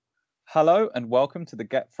Hello and welcome to the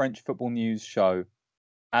Get French Football News show.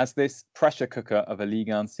 As this pressure cooker of a Ligue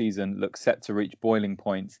 1 season looks set to reach boiling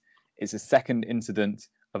point, it's a second incident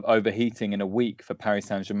of overheating in a week for Paris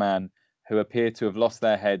Saint-Germain, who appear to have lost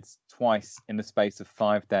their heads twice in the space of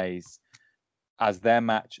 5 days, as their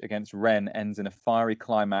match against Rennes ends in a fiery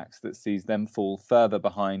climax that sees them fall further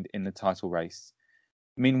behind in the title race.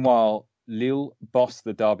 Meanwhile, Lille boss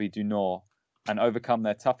the Derby du Nord and overcome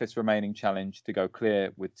their toughest remaining challenge to go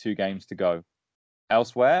clear with 2 games to go.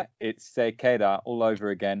 Elsewhere, it's Sequeira all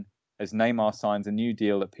over again as Neymar signs a new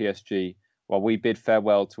deal at PSG, while we bid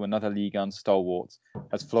farewell to another Ligue 1 stalwart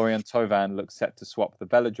as Florian Thauvin looks set to swap the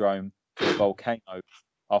Velodrome for the Volcano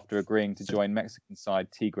after agreeing to join Mexican side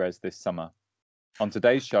Tigres this summer. On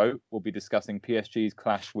today's show, we'll be discussing PSG's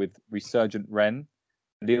clash with resurgent Rennes,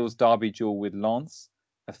 Lille's derby duel with Lens,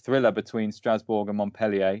 a thriller between Strasbourg and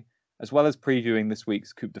Montpellier, as well as previewing this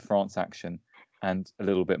week's Coupe de France action, and a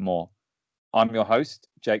little bit more. I'm your host,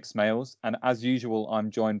 Jake Smales, and as usual, I'm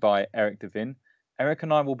joined by Eric Devin. Eric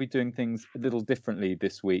and I will be doing things a little differently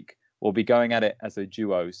this week. We'll be going at it as a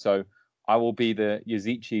duo. So I will be the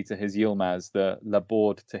Yazici to his Yilmaz, the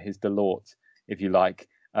Laborde to his Delort, if you like.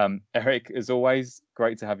 Eric, as always,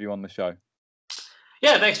 great to have you on the show.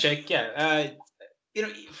 Yeah, thanks, Jake.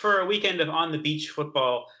 For a weekend of on the beach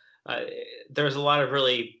football, there was a lot of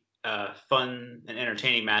really fun and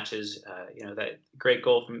entertaining matches. That great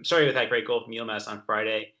goal from Yilmaz on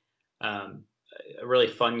Friday. A really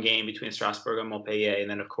fun game between Strasbourg and Montpellier, and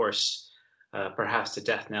then of course, perhaps the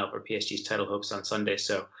death knell for PSG's title hopes on Sunday.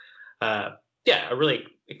 So, a really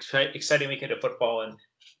exciting weekend of football, and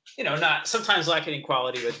not sometimes lacking in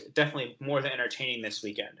quality, but definitely more than entertaining this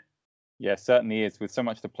weekend. Yeah, certainly is, with so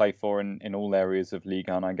much to play for in all areas of Ligue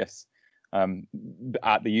 1, I guess.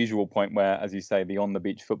 At the usual point where, as you say, the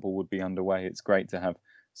on-the-beach football would be underway, it's great to have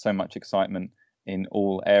so much excitement in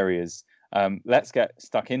all areas. Let's get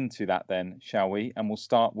stuck into that then, shall we? And we'll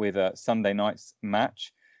start with a Sunday night's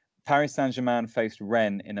match. Paris Saint-Germain faced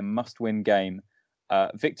Rennes in a must-win game.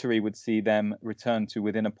 Victory would see them return to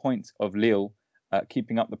within a point of Lille,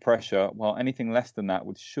 keeping up the pressure, while anything less than that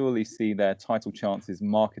would surely see their title chances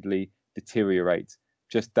markedly deteriorate,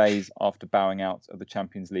 just days after bowing out of the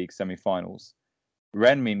Champions League semi-finals.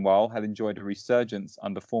 Rennes, meanwhile, had enjoyed a resurgence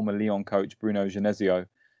under former Lyon coach Bruno Genesio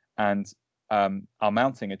and are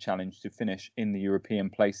mounting a challenge to finish in the European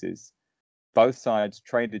places. Both sides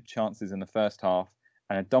traded chances in the first half,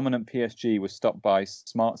 and a dominant PSG was stopped by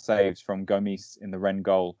smart saves from Gomis in the Rennes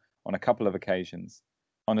goal on a couple of occasions.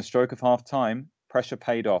 On the stroke of half-time, pressure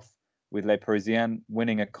paid off, with Les Parisiens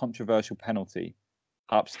winning a controversial penalty.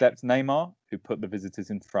 Up stepped Neymar, who put the visitors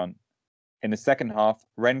in front. In the second half,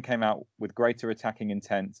 Rennes came out with greater attacking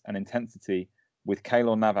intent and intensity, with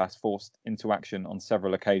Keylor Navas forced into action on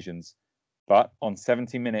several occasions. But on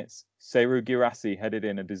 70 minutes, Serhou Guirassy headed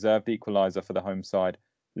in a deserved equaliser for the home side,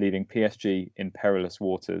 leaving PSG in perilous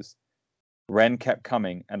waters. Rennes kept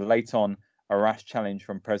coming, and late on, a rash challenge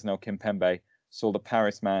from Presnel Kimpembe saw the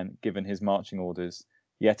Paris man given his marching orders.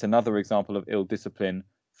 Yet another example of ill discipline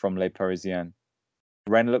from Les Parisiens.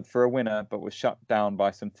 Rennes looked for a winner, but was shut down by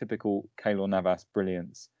some typical Keylor Navas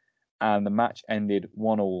brilliance. And the match ended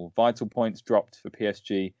 1-1. Vital points dropped for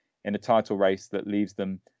PSG in a title race that leaves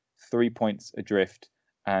them 3 points adrift,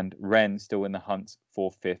 and Rennes still in the hunt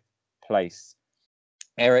for 5th place.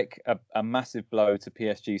 Eric, a massive blow to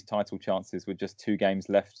PSG's title chances with just 2 games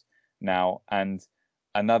left now, and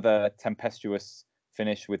another tempestuous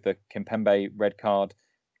finish with the Kimpembe red card.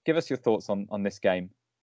 Give us your thoughts on this game.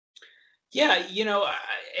 Yeah,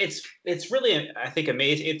 it's really, I think,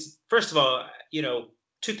 amazing. It's, first of all,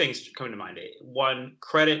 2 things come to mind. One,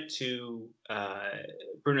 credit to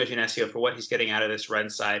Bruno Genesio for what he's getting out of this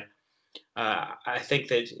Rennes side. I think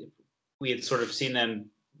that we had sort of seen them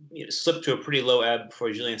slip to a pretty low ebb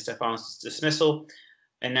before Julien Stéphan's dismissal,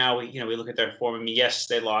 and now we look at their form. I mean, yes,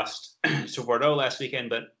 they lost to Bordeaux last weekend,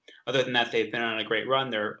 but other than that, they've been on a great run.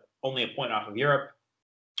 They're only a point off of Europe,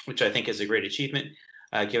 which I think is a great achievement.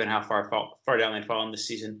 Given how far down they've fallen this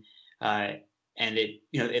season, and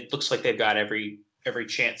it looks like they've got every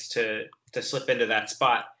chance to slip into that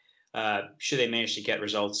spot should they manage to get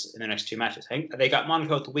results in the next 2 matches. I think they got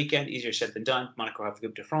Monaco at the weekend, easier said than done. Monaco have the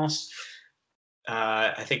Coupe de France.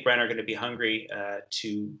 I think Rennes are going to be hungry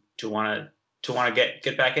to want to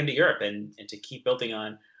get back into Europe and to keep building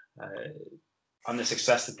on the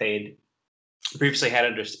success that they had previously had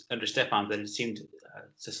under Stéphane, that it seemed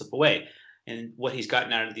to slip away. And what he's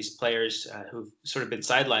gotten out of these players who've sort of been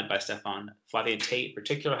sidelined by Stéphane. Flavien Tate, in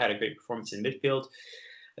particular, had a great performance in midfield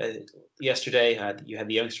yesterday. You had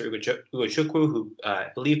the youngster Ugo Chukwu, who I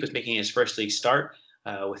believe was making his first league start.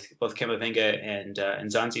 with both Camavinga and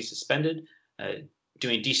Nzonzi suspended,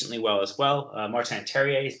 doing decently well as well. Martin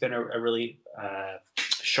Terrier has been a really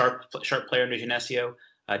sharp player under Genesio.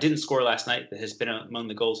 Didn't score last night, but has been among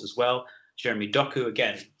the goals as well. Jeremy Doku,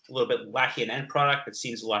 again, a little bit lackey in end product, but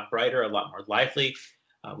seems a lot brighter, a lot more lively.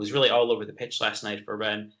 Was really all over the pitch last night for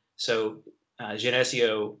Rennes. So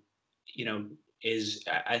Genesio,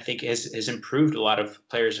 I think has improved a lot of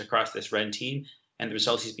players across this Rennes team, and the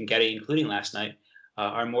results he's been getting, including last night,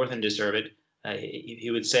 are more than deserved. He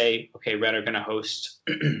would say, okay, Rennes are going to host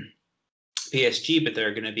PSG, but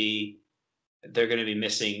they're going to be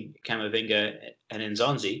missing Camavinga and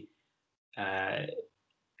Nzonzi.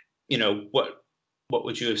 What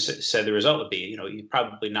would you have said the result would be?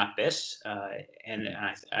 Probably not this. And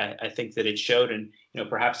I think that it showed, and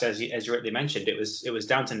perhaps as you rightly mentioned, it was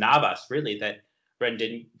down to Navas really that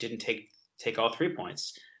Rennes didn't take all 3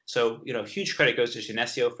 points. So huge credit goes to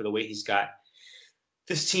Genesio for the way he's got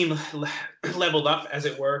this team leveled up, as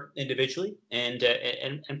it were, individually and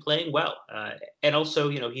playing well. And also,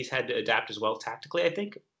 he's had to adapt as well tactically, I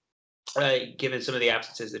think, given some of the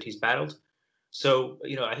absences that he's battled. So,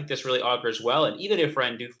 I think this really augurs well. And even if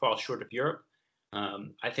Rennes do fall short of Europe,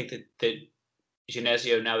 I think that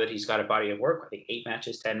Genesio, now that he's got a body of work, I think 8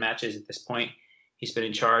 matches, 10 matches at this point, he's been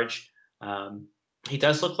in charge. He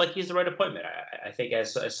does look like he's the right appointment. I think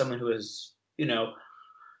as someone who is,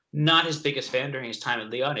 not his biggest fan during his time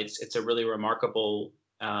at Lyon, it's a really remarkable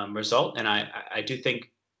result. And I do think,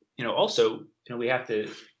 also, we have to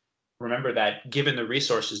remember that given the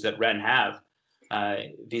resources that Rennes have,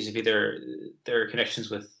 vis-a-vis their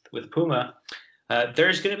connections with Puma,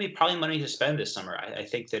 there's going to be probably money to spend this summer. I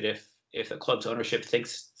think that if the club's ownership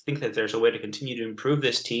think that there's a way to continue to improve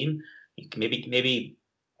this team, maybe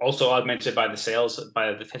also augmented by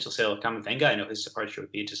the potential sale of Camavinga. I know his departure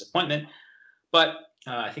would be a disappointment, but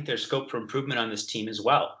I think there's scope for improvement on this team as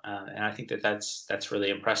well, and I think that's really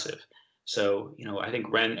impressive. So I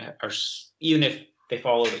think Rennes are, even if they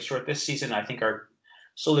fall a little bit short this season, I think are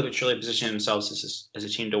slowly but surely positioning themselves as a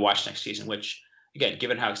team to watch next season, which, again,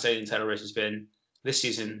 given how exciting the title race has been this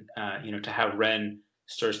season, to have Rennes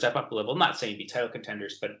sort of step up a level, I'm not saying be title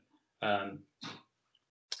contenders, but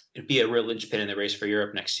it'd be a real linchpin in the race for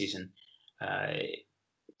Europe next season, I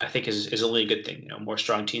think is only a good thing. More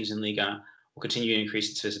strong teams in Liga will continue to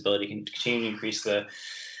increase its visibility, continue to increase the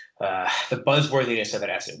buzzworthiness of it,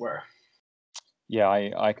 as it were. Yeah,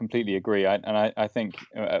 I completely agree. I think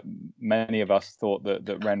many of us thought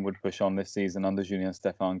that Rennes would push on this season under Julien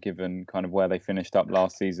Stéphan, given kind of where they finished up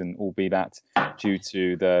last season, albeit that due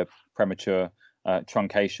to the premature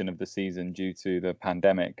truncation of the season due to the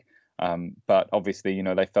pandemic. But obviously,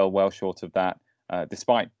 they fell well short of that,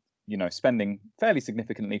 despite spending fairly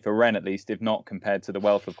significantly for Rennes, at least, if not compared to the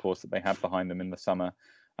wealth, of course, that they had behind them in the summer.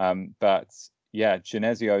 But yeah,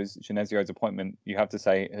 Genesio's appointment, you have to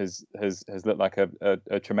say, has looked like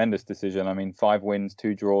a tremendous decision. I mean, 5 wins,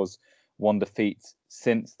 2 draws, 1 defeat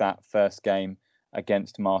since that first game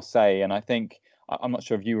against Marseille. And I think, I'm not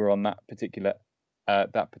sure if you were on that particular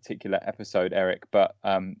episode, Eric, but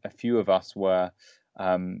a few of us were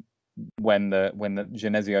when the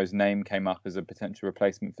Genesio's name came up as a potential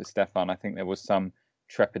replacement for Stéphan. I think there was some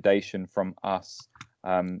trepidation from us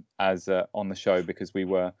as on the show, because we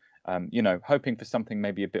were hoping for something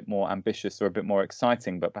maybe a bit more ambitious or a bit more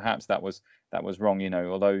exciting, but perhaps that was wrong.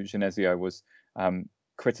 Although Genesio was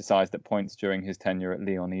criticised at points during his tenure at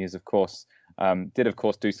Lyon, he is of course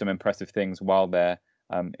do some impressive things while there,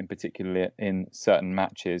 in particular in certain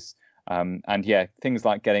matches. And yeah, things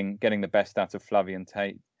like getting the best out of Flavien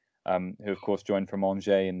Tate, who of course joined from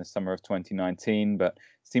Angers in the summer of 2019, but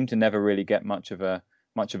seemed to never really get much of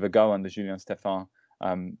a go under Julien Stéphan.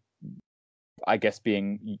 I guess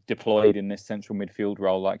being deployed in this central midfield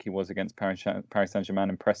role like he was against Paris Saint-Germain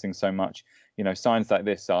and pressing so much, signs like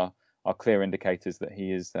this are clear indicators that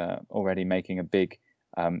he is already making a big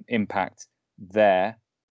impact there.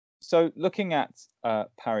 So looking at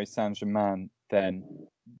Paris Saint-Germain, then,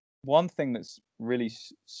 one thing that's really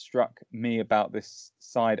struck me about this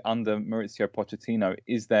side under Mauricio Pochettino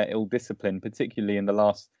is their ill discipline, particularly in the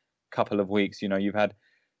last couple of weeks. You've had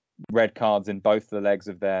red cards in both the legs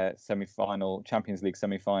of their Champions League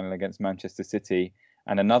semi-final against Manchester City,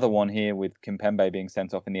 and another one here with Kimpembe being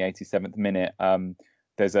sent off in the 87th minute.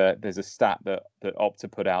 There's a stat that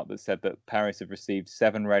Opta put out that said that Paris have received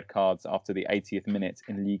 7 red cards after the 80th minute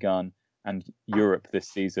in Ligue 1 and Europe this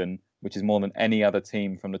season, which is more than any other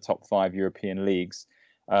team from the top 5 European leagues.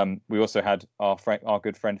 We also had our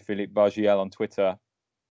good friend Philippe Bargiel on Twitter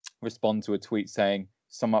respond to a tweet saying,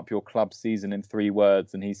 "Sum up your club season in 3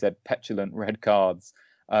 words," and he said petulant red cards.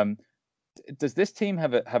 does this team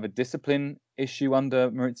have a discipline issue under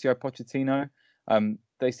Mauricio Pochettino?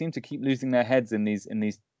 They seem to keep losing their heads in these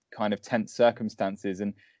kind of tense circumstances,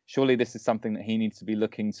 and surely this is something that he needs to be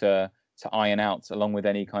looking to iron out, along with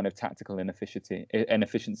any kind of tactical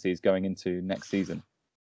inefficiencies going into next season.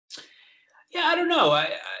 Yeah, I don't know.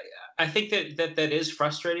 I think that is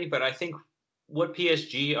frustrating, but I think what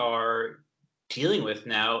PSG are dealing with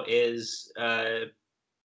now is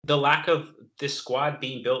the lack of this squad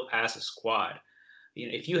being built as a squad. You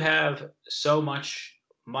know, if you have so much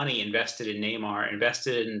money invested in Neymar,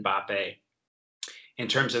 invested in Mbappe, in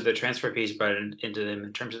terms of the transfer fees brought into them,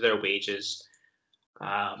 in terms of their wages,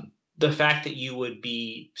 the fact that you would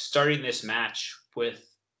be starting this match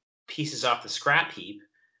with pieces off the scrap heap,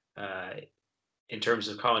 in terms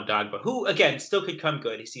of Colin Dagba, who again still could come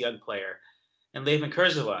good. He's a young player, and Layvin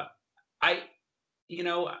Kurzawa. I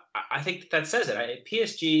think that says it.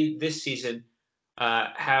 PSG this season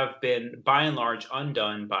have been by and large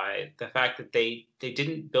undone by the fact that they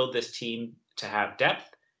didn't build this team to have depth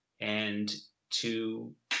and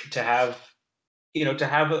to have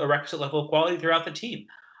a requisite level of quality throughout the team.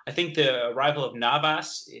 I think the arrival of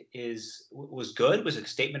Navas was good, was a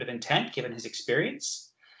statement of intent given his experience,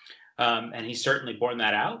 and he's certainly borne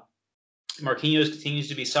that out. Marquinhos continues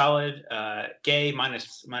to be solid. Gay,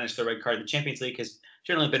 minus the red card in the Champions League, has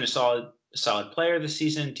generally been a solid player this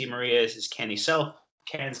season. Di Maria is his canny self.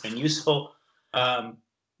 Can's been useful.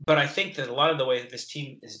 But I think that a lot of the way that this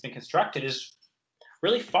team has been constructed is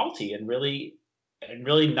really faulty and really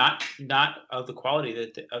not of the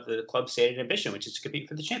quality of the club's stated ambition, which is to compete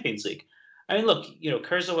for the Champions League. I mean, look,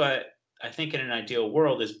 Kurzawa, I think in an ideal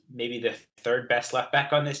world, is maybe the third best left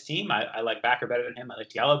back on this team. I like Bakker better than him. I like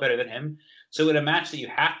Diallo better than him. So in a match that you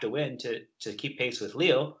have to win to keep pace with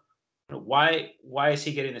Lille, why is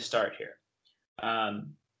he getting the start here?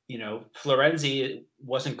 Florenzi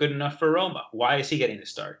wasn't good enough for Roma. Why is he getting the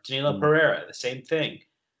start? Danilo Pereira, the same thing.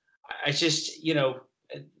 I just,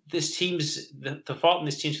 this team's the fault in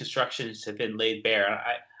this team's constructions have been laid bare.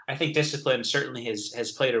 I think discipline certainly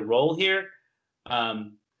has played a role here.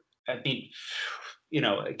 I mean,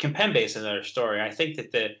 Kimpembe is another story. I think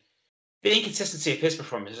that the inconsistency of his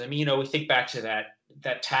performances. I mean, we think back to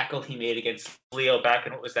that tackle he made against Leo back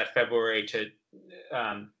in, what was that, February, to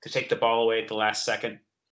take the ball away at the last second.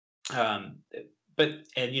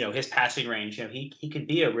 His passing range, he can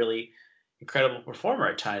be a really incredible performer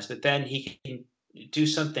at times, but then he can do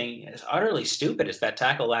something as utterly stupid as that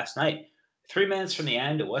tackle last night. 3 minutes from the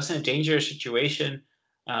end, it wasn't a dangerous situation,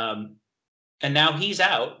 and now he's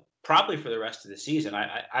out probably for the rest of the season.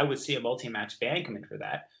 I would see a multi-match ban come in for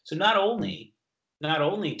that. So not only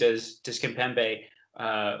does Kimpembe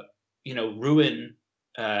ruin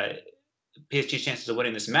PSG's chances of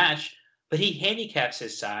winning this match, but he handicaps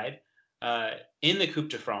his side in the Coupe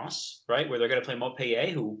de France, right, where they're going to play Montpellier,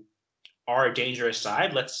 who are a dangerous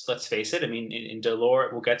side. Let's face it. I mean, in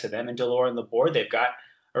Delors, we'll get to them. In Delors and Laborde, they've got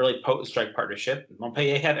a really potent strike partnership.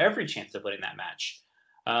 Montpellier have every chance of winning that match.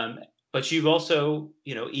 But you've also,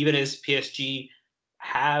 even as PSG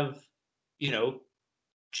have,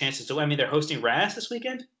 chances to win. I mean, they're hosting Reims this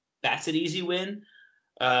weekend. That's an easy win.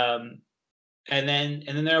 And then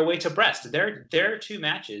they're away to Brest. There are two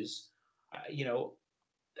matches,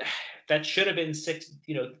 that should have been 6.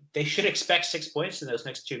 They should expect 6 points in those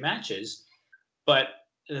next two matches. But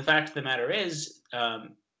the fact of the matter is,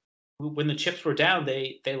 when the chips were down,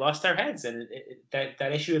 they lost their heads, and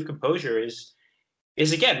that issue of composure is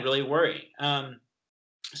again really worrying.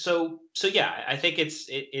 So yeah, I think it's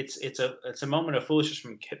a moment of foolishness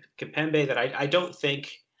from Kimpembe that I don't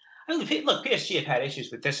think. Look, PSG have had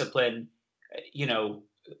issues with discipline.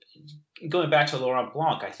 Going back to Laurent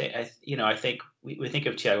Blanc, I think we think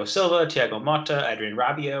of Thiago Silva, Thiago Motta, Adrien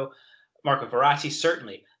Rabiot, Marco Verratti.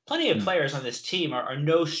 Certainly, plenty of players on this team are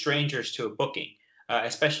no strangers to a booking,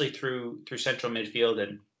 especially through central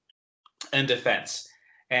midfield and defense.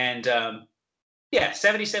 And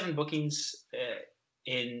 77 bookings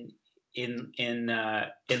in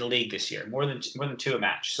the league this year, more than two a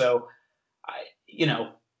match. So,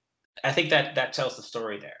 I think that tells the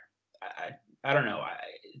story there. I don't know.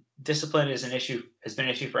 Discipline has been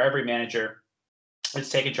an issue for every manager that's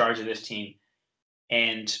taken charge of this team,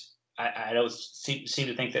 and I don't seem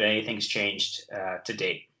to think that anything's changed to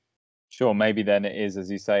date. Sure, maybe then it is,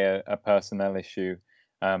 as you say, a personnel issue.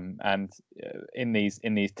 And in these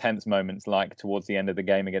tense moments, like towards the end of the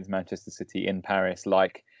game against Manchester City in Paris,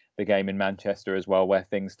 like the game in Manchester as well, where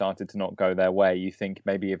things started to not go their way, you think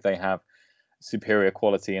maybe if they have superior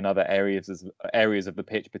quality in other areas of the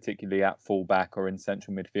pitch, particularly at fullback or in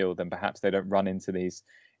central midfield, then perhaps they don't run into these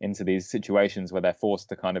into these situations where they're forced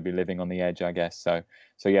to kind of be living on the edge, I guess. So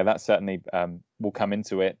yeah, that certainly will come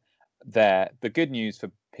into it there. The good news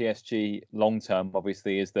for PSG long term,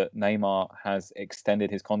 obviously, is that Neymar has extended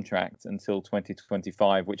his contract until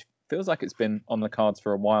 2025, which feels like it's been on the cards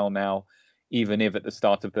for a while now, even if at the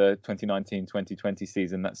start of the 2019-2020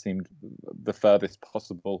 season that seemed the furthest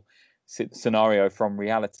possible scenario from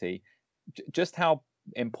reality. Just how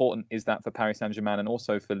important is that for Paris Saint-Germain and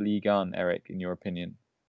also for Ligue 1, Eric, in your opinion?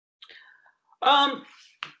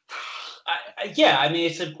 Yeah, I mean,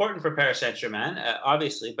 it's important for Paris Saint-Germain,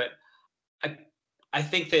 obviously, but I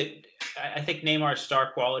think Neymar's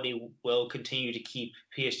star quality will continue to keep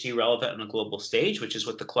PSG relevant on a global stage, which is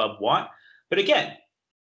what the club want. But again,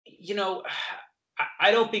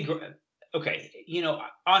 I don't be okay.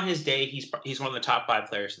 On his day, he's one of the top 5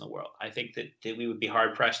 players in the world. I think that we would be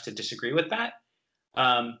hard pressed to disagree with that.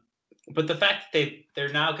 But the fact that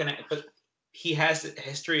they're now going to, but he has a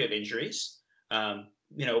history of injuries.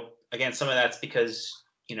 Again, some of that's because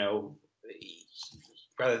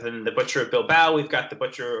rather than the butcher of Bilbao, we've got the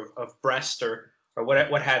butcher of Brest or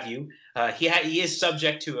what have you. He is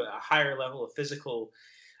subject to a higher level of physical,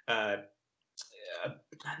 not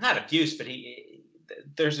abuse, but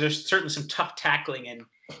there's certainly some tough tackling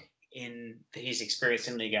in that he's experienced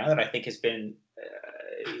in Ligue 1 that I think has been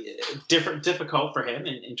difficult for him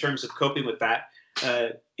in terms of coping with that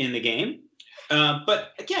in the game.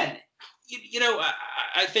 But again,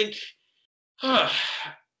 I think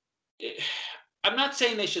I'm not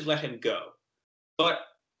saying they should let him go, but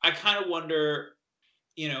I kind of wonder,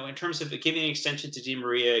 in terms of giving an extension to Di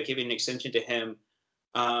Maria, giving an extension to him,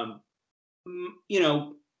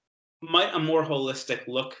 might a more holistic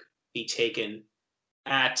look be taken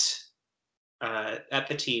at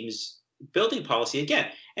the team's building policy again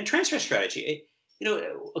and transfer strategy?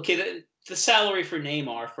 Okay, the salary for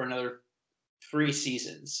Neymar for another 3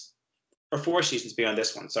 seasons or 4 seasons beyond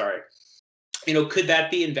this one, sorry. Could that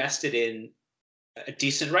be invested in a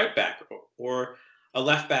decent right back or a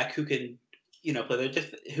left back who can,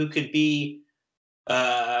 who could be,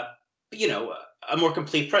 a more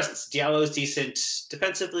complete presence? Diallo is decent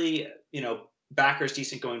defensively, Backer's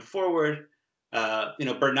decent going forward.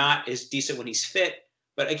 Bernat is decent when he's fit.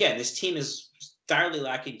 But again, this team is direly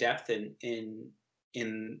lacking depth in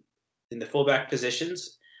the fullback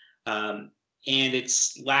positions, and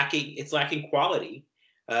it's lacking quality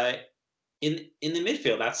in the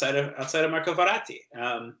midfield outside of Marco Verratti.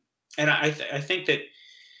 And I think that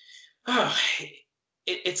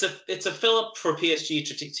it's a fill-up for PSG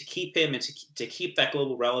to keep him and to keep that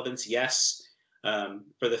global relevance. Yes,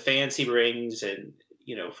 for the fans he brings, and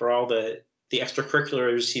for all the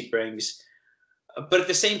extracurriculars he brings. But at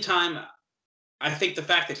the same time, I think the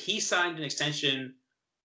fact that he signed an extension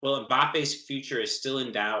while Mbappe's future is still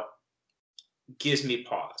in doubt gives me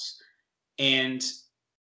pause. And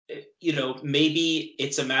maybe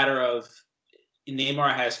it's a matter of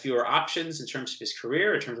Neymar has fewer options in terms of his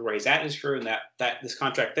career, in terms of where he's at in his career, and that this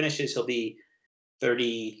contract finishes, he'll be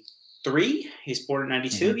 33. He's born in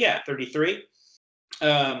 92. Mm-hmm. Yeah, 33.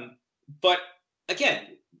 But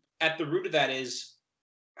again, at the root of that is,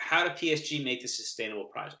 how do PSG make this a sustainable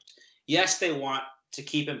project? Yes, they want to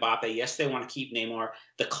keep Mbappe. Yes, they want to keep Neymar.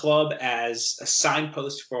 The club as a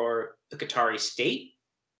signpost for the Qatari state.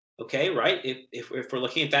 Okay, right? If we're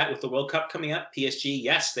looking at that with the World Cup coming up, PSG,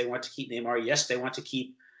 yes, they want to keep Neymar. Yes, they want to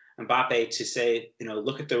keep Mbappe to say,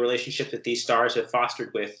 look at the relationship that these stars have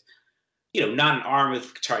fostered with, not an arm of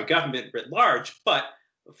the Qatari government writ large, but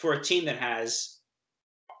for a team that has,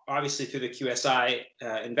 obviously through the QSI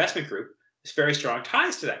investment group, very strong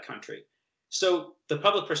ties to that country. So the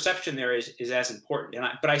public perception there is as important.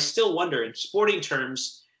 But I still wonder, in sporting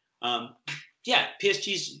terms,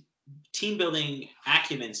 PSG's team building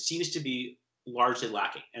acumen seems to be largely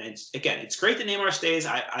lacking. And it's great that Neymar stays.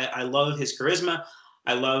 I love his charisma.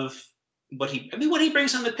 I love what he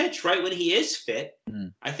brings on the pitch, right? When he is fit,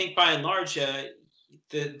 I think by and large,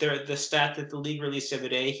 the stat that the league released the other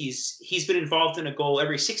day, he's been involved in a goal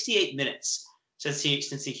every 68 minutes since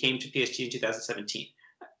he came to PSG in 2017.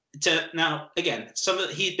 Now, again,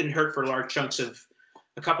 he's been hurt for large chunks of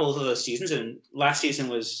a couple of those seasons, and last season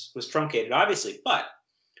was truncated, obviously. But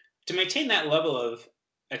to maintain that level of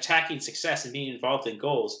attacking success and being involved in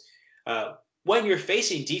goals, when you're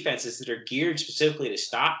facing defenses that are geared specifically to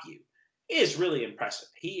stop you, is really impressive.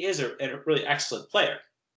 He is a really excellent player.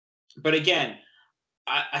 But again,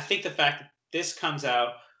 I think the fact that this comes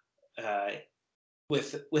out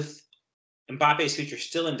with Mbappe's future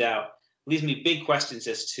still in doubt leaves me big questions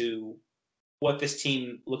as to what this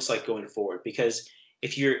team looks like going forward. Because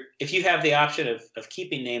if you have the option of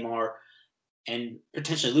keeping Neymar, and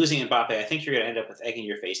potentially losing Mbappe, I think you're going to end up with egg in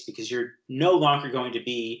your face because you're no longer going to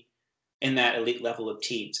be in that elite level of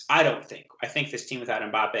teams. I don't think. I think this team without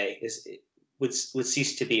Mbappe would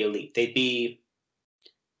cease to be elite. They'd be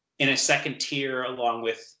in a second tier along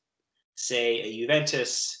with, say, a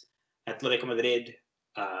Juventus, Atletico Madrid,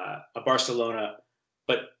 a Barcelona,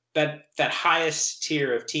 but that highest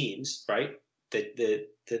tier of teams, right? The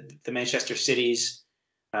Manchester Cities,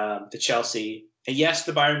 the Chelsea, and yes,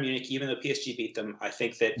 the Bayern Munich. Even though PSG beat them, I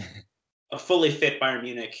think that a fully fit Bayern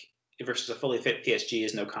Munich versus a fully fit PSG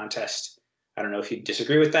is no contest. I don't know if you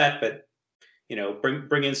disagree with that, but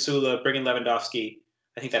bring in Sula, bring in Lewandowski.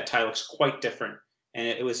 I think that tie looks quite different, and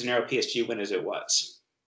it was a narrow PSG win as it was.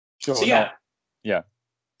 Sure. So yeah, yeah.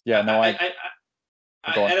 No, I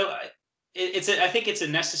don't. I think it's a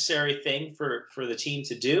necessary thing for the team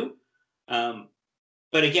to do.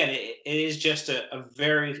 But again, it is just a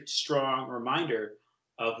very strong reminder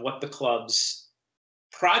of what the club's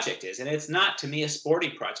project is, and it's not, to me, a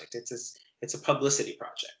sporting project. It's a publicity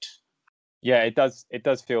project. Yeah, it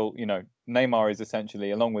does feel, Neymar is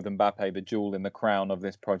essentially, along with Mbappe, the jewel in the crown of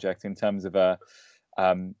this project in terms of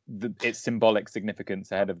its symbolic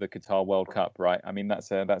significance ahead of the Qatar World Cup, right? I mean,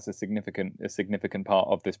 that's a significant part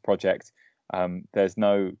of this project. There's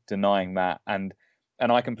no denying that, and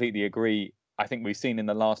I completely agree. I think we've seen in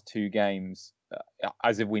the last two games,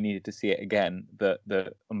 as if we needed to see it again, that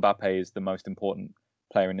Mbappe is the most important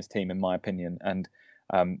player in this team, in my opinion. And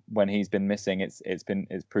when he's been missing, it's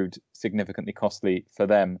proved significantly costly for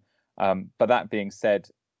them. But that being said,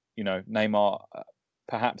 Neymar,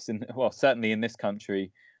 perhaps certainly in this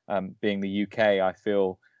country, being the UK, I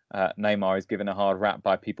feel Neymar is given a hard rap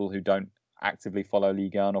by people who don't actively follow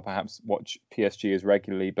Ligue 1 or perhaps watch PSG as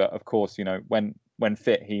regularly. But of course, when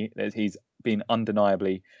fit, he's been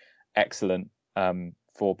undeniably excellent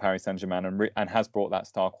for Paris Saint-Germain and has brought that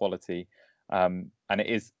star quality. And it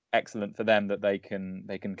is excellent for them that they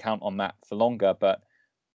can count on that for longer. But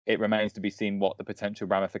it remains to be seen what the potential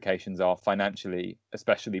ramifications are financially,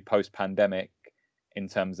 especially post-pandemic, in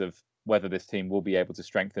terms of whether this team will be able to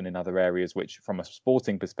strengthen in other areas, which from a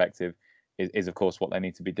sporting perspective is of course what they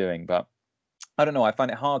need to be doing. But I don't know, I find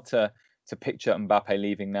it hard to picture Mbappe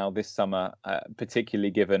leaving now this summer, particularly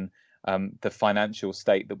given the financial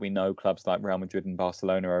state that we know clubs like Real Madrid and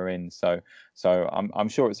Barcelona are in. So I'm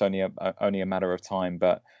sure it's only a matter of time.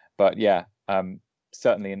 But yeah,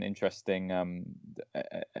 certainly an interesting,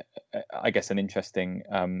 I guess, an interesting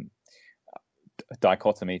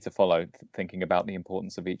dichotomy to follow, thinking about the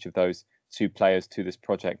importance of each of those two players to this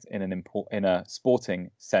project in a sporting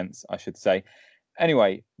sense, I should say.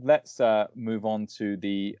 Anyway, let's move on to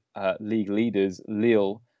the league leaders,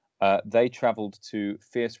 Lille. They travelled to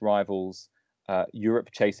fierce rivals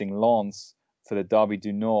Europe-chasing Lens for the Derby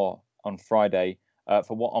du Nord on Friday,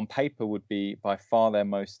 for what on paper would be by far their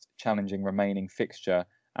most challenging remaining fixture,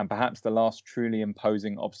 and perhaps the last truly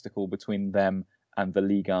imposing obstacle between them and the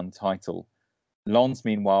Ligue 1 title. Lens,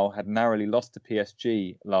 meanwhile, had narrowly lost to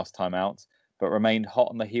PSG last time out, but remained hot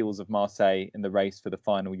on the heels of Marseille in the race for the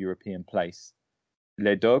final European place.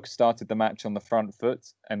 Les Dogs started the match on the front foot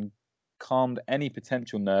and calmed any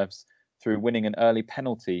potential nerves through winning an early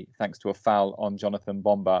penalty thanks to a foul on Jonathan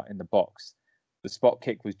Bomba in the box. The spot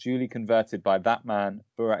kick was duly converted by that man,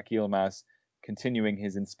 Burak Yilmaz, continuing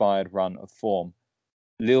his inspired run of form.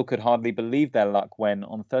 Lille could hardly believe their luck when,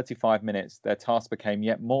 on 35 minutes, their task became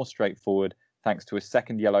yet more straightforward thanks to a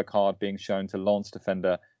second yellow card being shown to Lens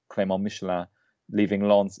defender Clément Michelin, leaving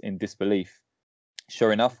Lens in disbelief.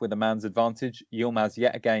 Sure enough, with a man's advantage, Yilmaz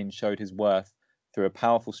yet again showed his worth through a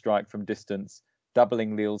powerful strike from distance,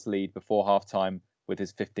 doubling Lille's lead before half-time with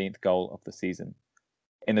his 15th goal of the season.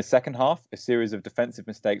 In the second half, a series of defensive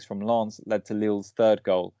mistakes from Lens led to Lille's third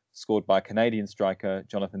goal, scored by Canadian striker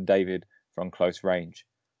Jonathan David from close range.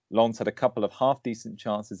 Lens had a couple of half-decent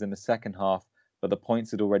chances in the second half, but the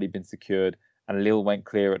points had already been secured, and Lille went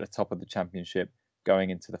clear at the top of the championship,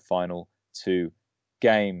 going into the final two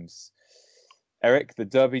games. Eric, the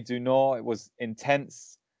Derby du Nord, it was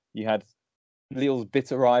intense. You had Lille's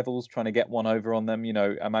bitter rivals trying to get one over on them.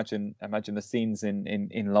 Imagine the scenes in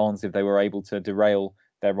Lens if they were able to derail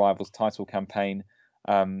their rivals' title campaign.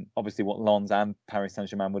 Obviously, what Lens and Paris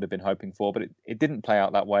Saint-Germain would have been hoping for, but it didn't play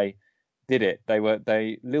out that way, did it?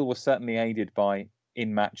 Lille was certainly aided by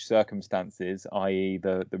in-match circumstances, i.e.,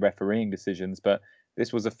 the refereeing decisions, but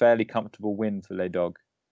this was a fairly comfortable win for Les Dogs.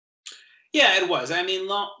 Yeah, it was. I mean,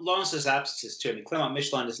 Lens' absences too. I mean, Clément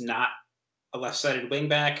Michelin is not a left-sided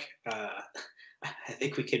wingback. I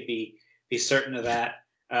think we could be certain of that.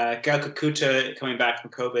 Gaël Kakuta coming back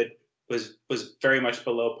from COVID was very much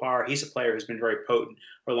below par. He's a player who's been very potent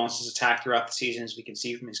for Lens's attack throughout the season, as we can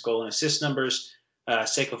see from his goal and assist numbers.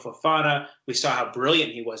 Seko Fofana, we saw how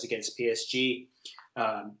brilliant he was against PSG.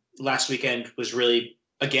 Last weekend was really,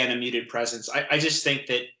 again, a muted presence. I just think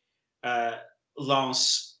that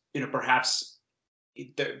Lens, perhaps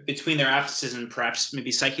between their absences and perhaps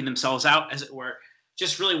maybe psyching themselves out, as it were,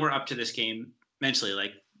 just really weren't up to this game mentally.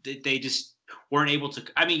 Like they just weren't able to.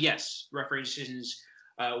 I mean, yes, referee decisions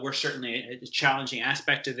were certainly a challenging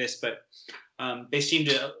aspect of this, but they seem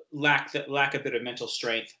to lack a bit of mental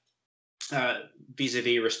strength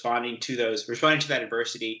vis-a-vis responding to that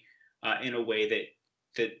adversity in a way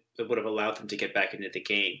that would have allowed them to get back into the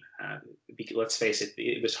game. Let's face it,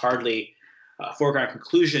 it was hardly a foregone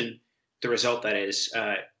conclusion, the result that is,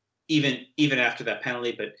 even after that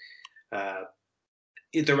penalty. But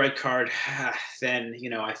the red card, then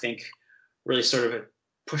I think really sort of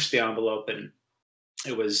pushed the envelope, and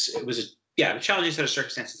it was a challenging set of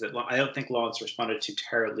circumstances that I don't think Lens responded to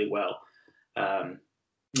terribly well.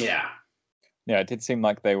 Yeah, it did seem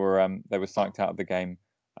like they were psyched out of the game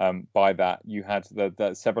by that. You had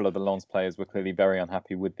the several of the Lens players were clearly very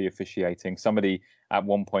unhappy with the officiating. Somebody at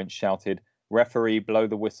one point shouted, "Referee, blow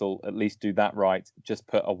the whistle, at least do that right. Just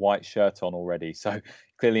put a white shirt on already." So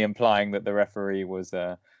clearly implying that the referee was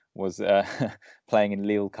playing in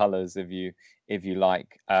Lille colours, if you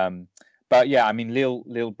like. But yeah, I mean,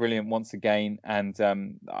 Lille brilliant once again, and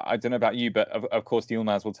I don't know about you, but of course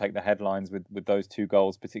Yilmaz will take the headlines with those two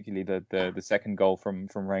goals, particularly the second goal from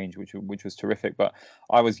range, which was terrific. But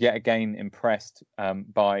I was yet again impressed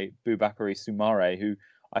by Boubakary Soumaré, who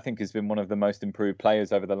I think has been one of the most improved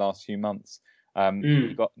players over the last few months.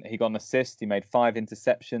 He got an assist. He made 5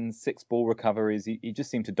 interceptions, 6 ball recoveries. He just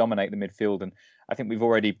seemed to dominate the midfield, and I think we've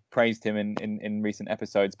already praised him in recent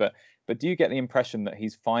episodes. But do you get the impression that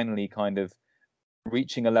he's finally kind of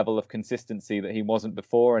reaching a level of consistency that he wasn't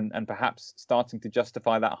before, and perhaps starting to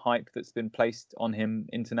justify that hype that's been placed on him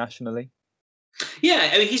internationally?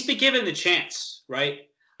 Yeah, I mean, he's been given the chance, right?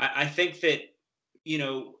 I think that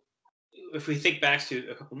if we think back to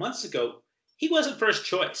a couple months ago, he wasn't first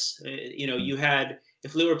choice. You had,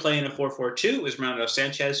 if Lille were playing a 4-4-2, it was Ronaldo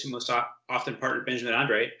Sanchez, who most often partnered Benjamin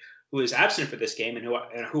Andre, who was absent for this game, and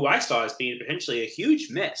who I saw as being potentially a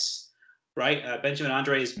huge miss, right? Benjamin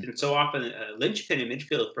Andre has been so often a linchpin in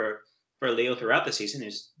midfield for Lille throughout the season.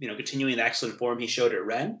 Is continuing the excellent form he showed at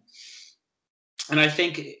Rennes, and I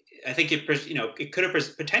think it could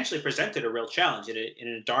have potentially presented a real challenge in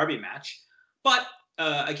a derby match, but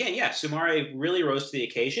again, yeah, Soumaré really rose to the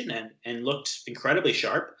occasion and looked incredibly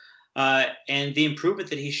sharp. And the improvement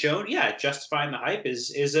that he's shown, justifying the hype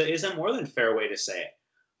is a more than fair way to say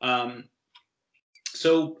it.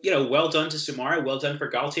 So well done to Soumaré, well done for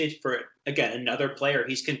Galtier for, again, another player.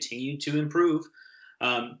 He's continued to improve.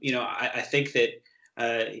 I think that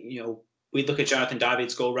we look at Jonathan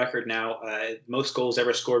David's goal record now, most goals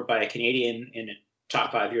ever scored by a Canadian in a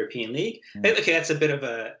top 5 European league. Okay, that's a bit of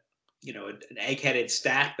an egg-headed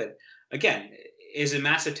stat, but again, is a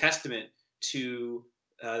massive testament to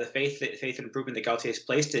the faith and improvement that Galtier has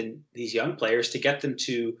placed in these young players to get them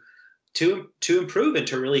to improve and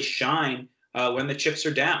to really shine when the chips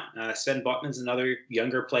are down. Sven Botman's another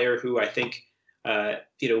younger player who I think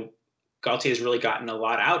Galtier has really gotten a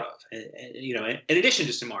lot out of, in addition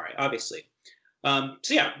to Soumaré, obviously.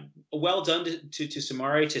 Well done to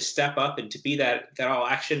Soumaré to step up and to be that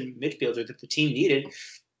all-action midfielder that the team needed.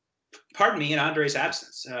 Pardon me, in Andre's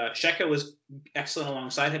absence. Sheka was excellent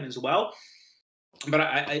alongside him as well, but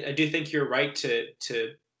I do think you're right to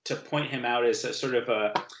point him out as a sort of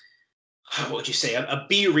what would you say, a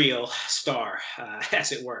B-reel star,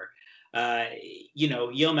 as it were.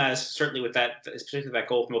 Yilmaz, certainly with that, particularly that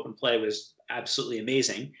goal from open play, was absolutely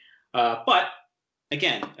amazing. But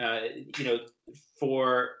again,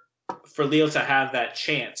 for Lille to have that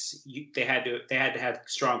chance, they had to have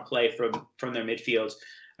strong play from their midfield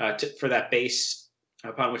for that base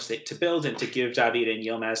upon which to build and to give David and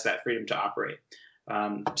Yilmaz that freedom to operate.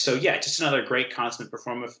 Just another great consummate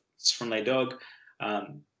performance from Les Dogues.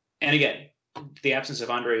 And again, the absence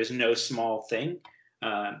of Andre was no small thing.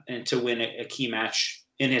 And to win a key match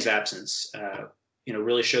in his absence,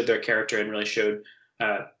 really showed their character and really showed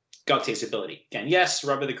Galtier's ability. Again, yes,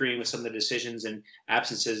 rub of the green with some of the decisions and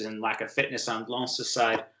absences and lack of fitness on Lens'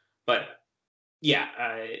 side, but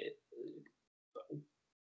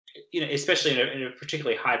especially in a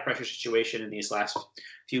particularly high pressure situation in these last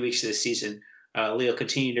few weeks of the season, Lille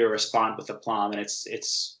continue to respond with aplomb, and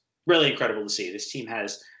it's really incredible to see. This team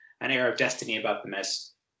has an air of destiny about them,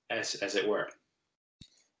 as it were.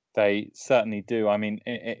 They certainly do. I mean,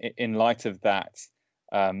 in light of that,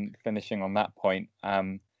 finishing on that point,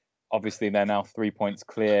 obviously, they're now 3 points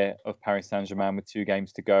clear of Paris Saint-Germain with 2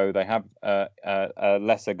 games to go. They have a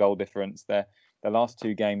lesser goal difference. The last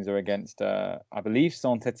 2 games are against, I believe,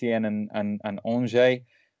 Saint-Etienne and Angers.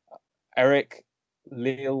 Eric,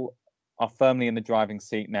 Lille are firmly in the driving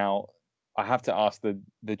seat now. I have to ask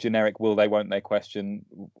the generic will they, won't they question.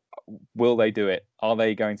 Will they do it? Are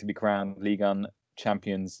they going to be crowned Ligue 1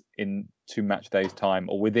 champions in 2 match days' time,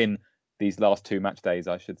 or within these last 2 match days,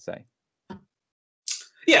 I should say?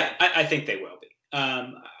 Yeah, I think they will be.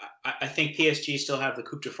 I think PSG still have the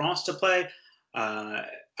Coupe de France to play.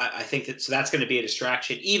 I think that's going to be a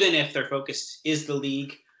distraction, even if their focus is the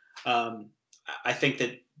league. I think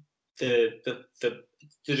that the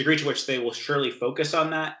degree to which they will surely focus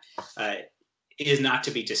on that is not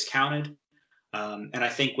to be discounted. And I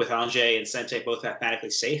think with Angers and Saint both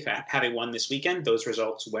mathematically safe, having won this weekend, those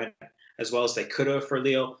results went as well as they could have for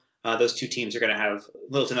Lille. Those 2 teams are going to have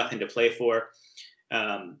little to nothing to play for.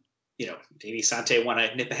 Maybe Saint want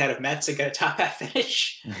to nip ahead of Metz and get a top half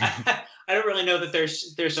finish. I don't really know that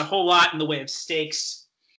there's a whole lot in the way of stakes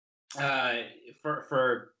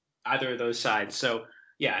for either of those sides. So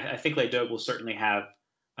yeah, I think Les Dogues will certainly have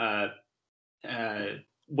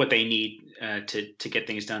what they need to get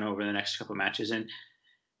things done over the next couple of matches, and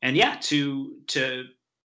yeah, to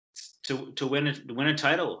win a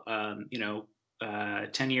title.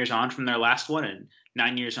 10 years on from their last one, and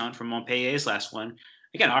 9 years on from Montpellier's last one.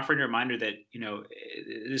 Again, offering a reminder that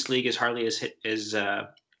this league is hardly as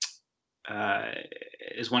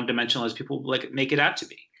one-dimensional as people make it out to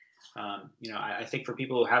be. I think for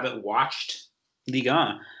people who haven't watched Ligue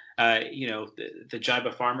 1, the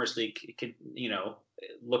Jaiba Farmers League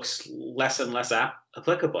looks less and less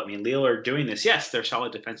applicable. I mean, Lille are doing this. Yes, they're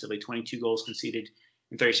solid defensively. 22 goals conceded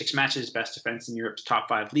in 36 matches, best defense in Europe's top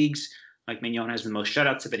 5 leagues. Mike Mignon has the most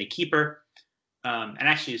shutouts of any keeper, and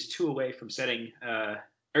actually is 2 away from setting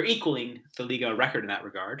or equaling the Liga record in that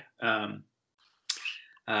regard.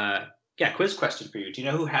 Quiz question for you. Do you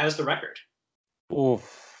know who has the record?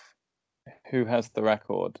 Oof. Who has the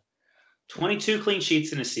record? 22 clean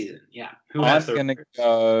sheets in a season. Yeah. Who has the record? I'm going to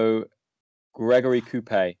go Gregory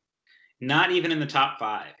Coupé. Not even in the top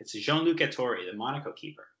 5. It's Jean-Luc Ettori, the Monaco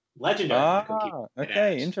keeper. Legendary Monaco keeper.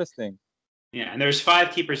 Okay, interesting. Yeah, and there's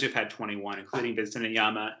 5 keepers who've had 21, including Vincent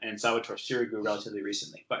Nyama and Salvatore Sirigu relatively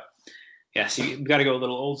recently. But yeah, so you've got to go a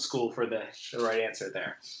little old school for the right answer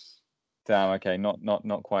there. Damn. Okay, not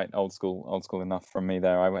quite old school enough from me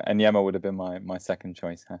there. And Nyama would have been my second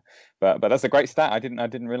choice. Huh? But that's a great stat. I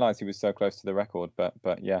didn't realize he was so close to the record.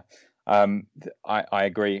 But yeah, I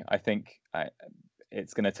agree. I think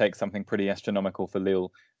it's going to take something pretty astronomical for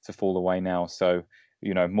Lille to fall away now. So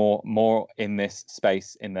more in this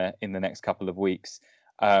space in the next couple of weeks.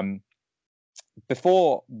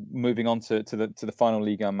 Before moving on to the final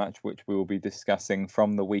Ligue 1 match, which we will be discussing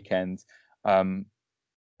from the weekend,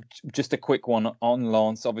 just a quick one on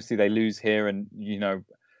Lens. Obviously, they lose here, and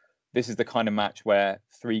this is the kind of match where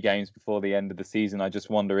 3 games before the end of the season, I just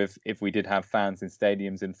wonder if we did have fans in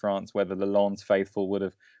stadiums in France, whether the Lens faithful would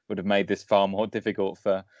have made this far more difficult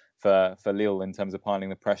for Lille in terms of piling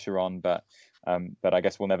the pressure on. But I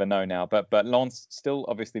guess we'll never know now. But Lens still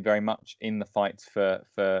obviously very much in the fight for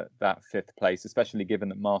that 5th place, especially given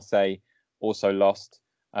that Marseille also lost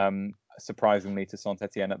surprisingly to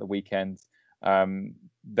Saint-Etienne at the weekend.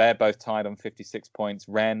 They're both tied on 56 points.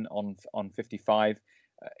 Rennes on 55.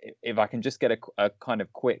 If I can just get a kind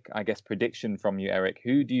of quick, I guess, prediction from you, Eric,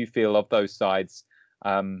 who do you feel of those sides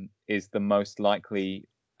is the most likely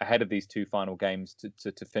ahead of these 2 final games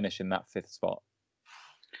to finish in that 5th spot?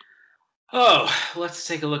 Oh, let's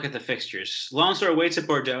take a look at the fixtures. Lens are away to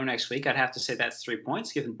Bordeaux next week. I'd have to say that's 3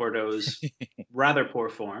 points, given Bordeaux's rather poor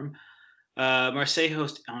form. Marseille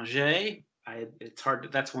host Angers. It's hard.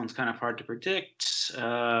 That's one's kind of hard to predict.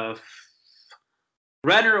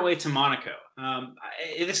 Rennes are away to Monaco.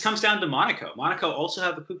 This comes down to Monaco. Monaco also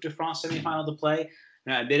have the Coupe de France semifinal to play,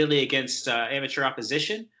 admittedly against amateur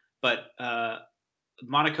opposition, but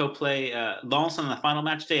Monaco play Lens on the final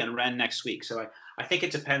match day and Rennes next week. So I think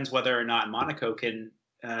it depends whether or not Monaco can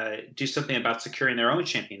do something about securing their own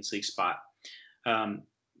Champions League spot.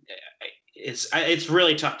 It's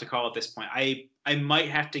really tough to call at this point. I might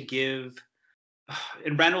have to give.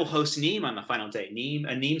 And Rennes will host Nîmes on the final day. A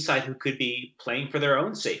Nîmes side who could be playing for their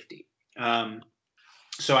own safety.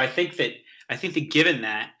 So I think that given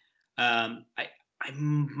that, I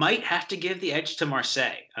might have to give the edge to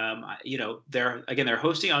Marseille. They're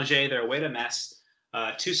hosting Angers. They're away to Metz.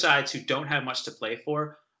 2 sides who don't have much to play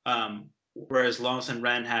for. Whereas Lens and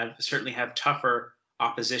Rennes certainly have tougher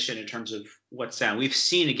opposition in terms of what's down. We've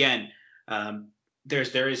seen again. There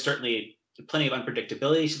is certainly plenty of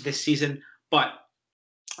unpredictability this season, but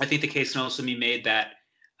I think the case can also be made that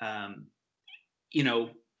you know,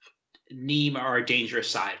 Nîmes are a dangerous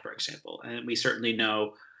side, for example, and we certainly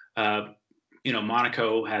know, uh,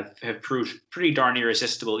 Monaco have proved pretty darn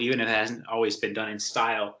irresistible, even if it hasn't always been done in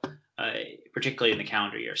style, uh, particularly in the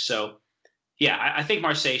calendar year. So, yeah, I think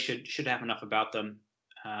Marseille should have enough about them.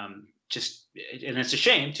 Just and it's a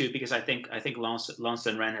shame too because I think Lens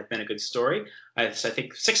and Rennes have been a good story. So I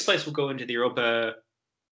think sixth place will go into the Europa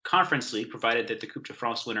Conference League, provided that the Coupe de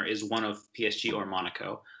France winner is one of PSG or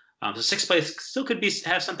Monaco. So sixth place still could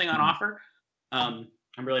have something on offer. I'm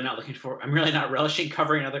really not relishing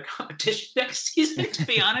covering another competition next season, to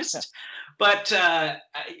be honest. But I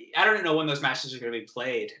don't know when those matches are going to be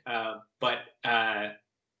played. But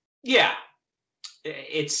yeah,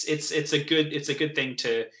 it's a good thing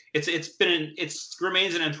to it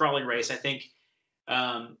remains an enthralling race. I think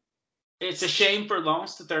it's a shame for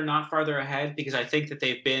Lens that they're not farther ahead because I think that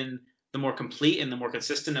they've been the more complete and the more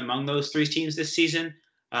consistent among those three teams this season.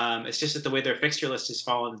 It's just that the way their fixture list has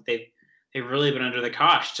fallen, they've really been under the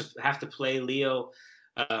cosh to have to play Leo,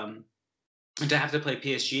 and to have to play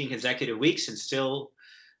PSG in consecutive weeks still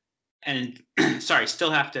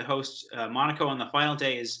have to host Monaco on the final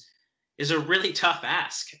day is a really tough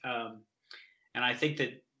ask. And I think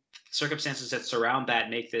that circumstances that surround that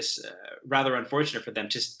make this rather unfortunate for them.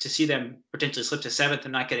 To see them potentially slip to seventh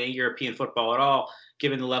and not get any European football at all,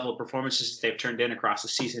 given the level of performances they've turned in across the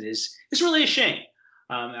season, is really a shame.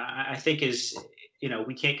 I think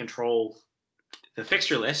we can't control the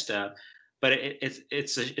fixture list, but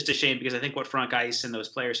it's a shame because I think what Francaise and those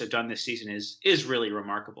players have done this season is really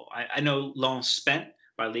remarkable. I know Lens spent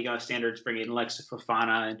by Ligue 1 standards bringing in Lex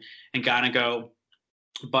Fofana and Ganago,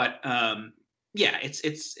 but yeah, it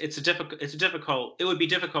would be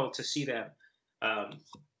difficult to see them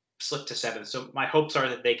slip to seventh. So my hopes are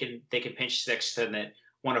that they can pinch sixth and that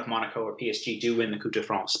one of Monaco or PSG do win the Coupe de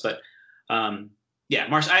France. But yeah,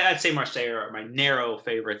 I'd say Marseille are my narrow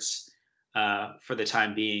favorites for the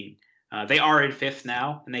time being. They are in fifth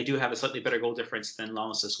now, and they do have a slightly better goal difference than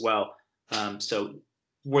Lens as well. So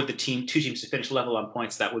were the two teams to finish level on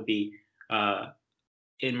points, that would be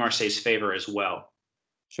in Marseille's favor as well.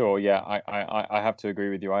 Sure, yeah, I have to agree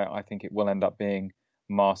with you. I think it will end up being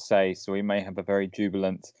Marseille, so we may have a very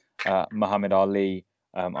jubilant Mohamed Ali,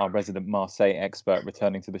 our resident Marseille expert,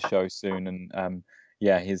 returning to the show soon, and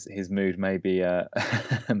yeah, his mood may be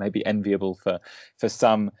may be enviable for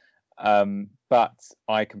some, but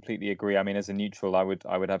I completely agree. I mean, as a neutral, I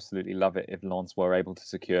would absolutely love it if Lens were able to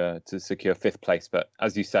secure fifth place. But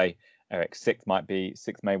as you say, Eric, sixth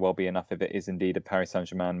may well be enough if it is indeed a Paris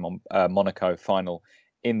Saint-Germain Monaco final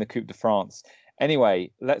in the Coupe de France.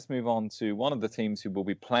 Anyway, let's move on to one of the teams who will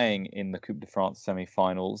be playing in the Coupe de France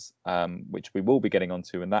semi-finals, which we will be getting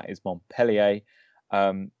onto, and that is Montpellier.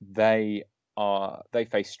 They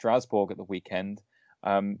face Strasbourg at the weekend.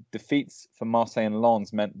 Defeats for Marseille and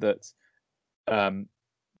Lens meant that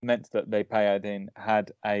they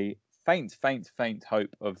had a faint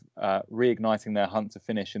hope of reigniting their hunt to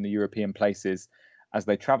finish in the European places as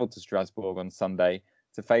they travelled to Strasbourg on Sunday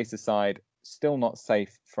to face a side still not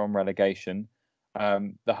safe from relegation.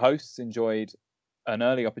 The hosts enjoyed an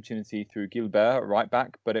early opportunity through Gilbert, right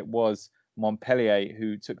back, but it was Montpellier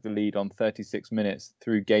who took the lead on 36 minutes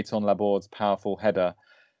through Gaëtan Laborde's powerful header.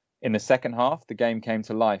 In the second half, the game came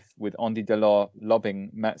to life with Andy Delors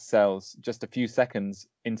lobbing Metzels just a few seconds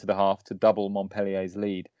into the half to double Montpellier's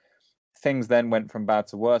lead. Things then went from bad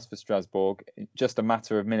to worse for Strasbourg just a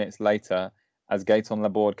matter of minutes later, as Gaëtan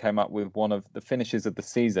Laborde came up with one of the finishes of the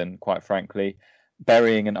season, quite frankly,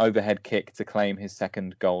 burying an overhead kick to claim his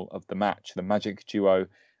second goal of the match. The magic duo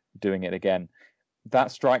doing it again.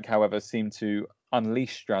 That strike, however, seemed to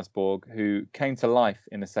unleash Strasbourg, who came to life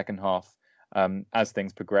in the second half as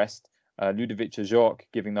things progressed. Ludovic Ajorc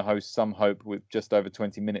giving the hosts some hope with just over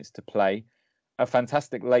 20 minutes to play. A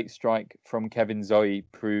fantastic late strike from Kevin Zoe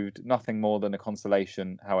proved nothing more than a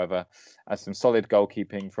consolation, however, as some solid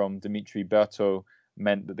goalkeeping from Dimitri Berthaud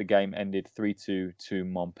meant that the game ended 3-2 to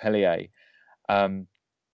Montpellier.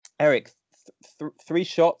 Eric, 3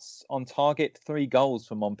 shots on target, 3 goals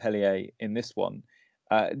for Montpellier in this one.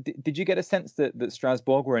 Did you get a sense that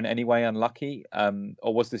Strasbourg were in any way unlucky,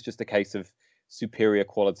 or was this just a case of superior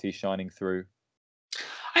quality shining through?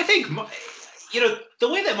 I think, the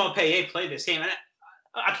way that Montpellier played this game, and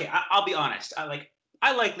I'll be honest, I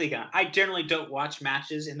like Ligue 1. I generally don't watch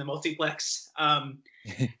matches in the multiplex,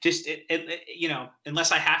 just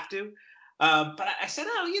unless I have to. But I said,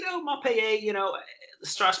 Montpellier,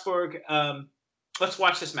 Strasbourg, let's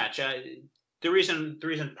watch this match. Part of the reason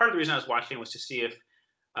I was watching was to see if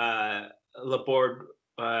Laborde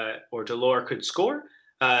or Delors could score.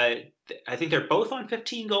 I think they're both on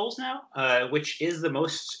 15 goals now, which is the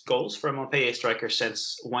most goals for a Montpellier striker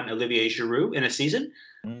since one Olivier Giroud in a season.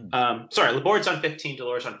 Mm. Sorry, Laborde's on 15,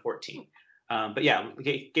 Delors on 14. But yeah,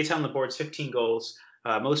 Gaetan Laborde's 15 goals,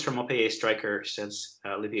 most from Montpellier striker since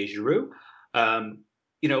Olivier Giroud.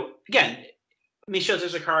 Again, Michel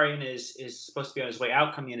Zakarian is supposed to be on his way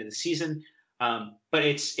out coming into the season, but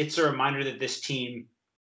it's a reminder that this team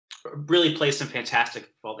really plays some fantastic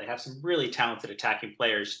football. They have some really talented attacking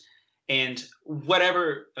players, and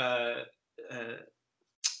whatever the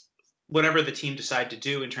team decide to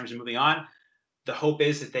do in terms of moving on, the hope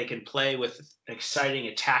is that they can play with an exciting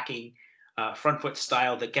attacking front foot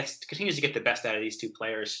style that continues to get the best out of these two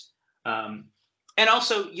players, and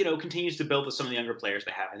also continues to build with some of the younger players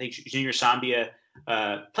they have. I think Junior Sambia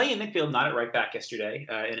playing in midfield, not at right back yesterday,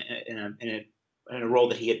 in a role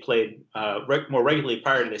that he had played more regularly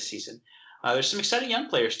prior to this season. There's some exciting young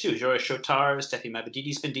players too. Joris Chotard, Steffi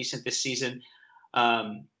Mavadidi's been decent this season.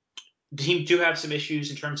 The team do have some issues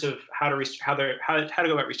in terms of how to go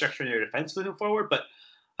about restructuring their defense moving forward, but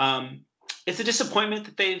it's a disappointment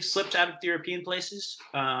that they've slipped out of the European places.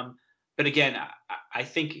 But again, I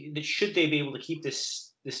think that should they be able to keep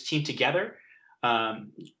this team together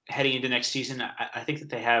heading into next season, I think that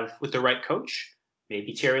they have, with the right coach,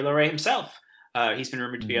 maybe Thierry Loret himself. He's been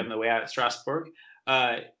rumored to be on the way out at Strasbourg.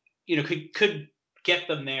 Could get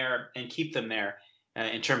them there and keep them there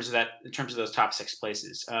in terms of those top six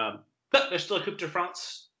places. But there's still a Coupe de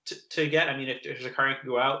France to get. I mean, if Zakarian can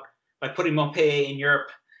go out by putting Montpellier in Europe,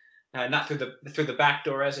 not through the back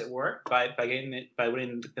door, as it were, by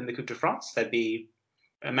winning the Coupe de France, that'd be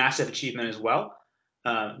a massive achievement as well.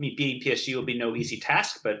 Beating PSG will be no easy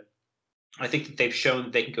task, but I think that they've shown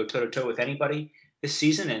that they can go toe to toe with anybody this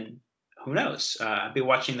season, and who knows? I'll be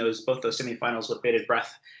watching both those semifinals with bated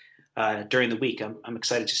breath during the week. I'm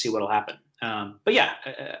excited to see what'll happen. But yeah,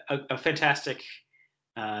 a fantastic,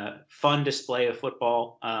 fun display of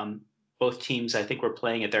football. Both teams, I think, were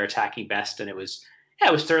playing at their attacking best, and it was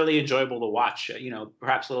thoroughly enjoyable to watch.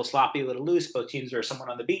 Perhaps a little sloppy, a little loose. Both teams are somewhat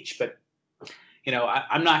on the beach, but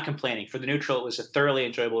I'm not complaining. For the neutral, it was a thoroughly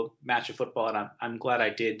enjoyable match of football, and I'm glad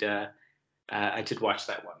I did watch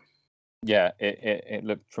that one. Yeah, it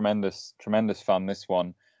looked tremendous fun, this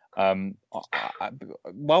one. While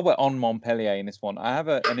we're on Montpellier in this one, I have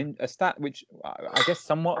a stat which I guess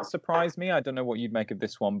somewhat surprised me. I don't know what you'd make of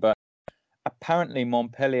this one, but apparently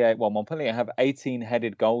Montpellier have 18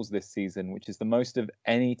 headed goals this season, which is the most of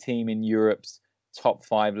any team in Europe's top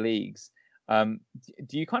 5 leagues. Do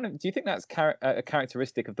you think that's a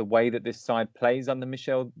characteristic of the way that this side plays under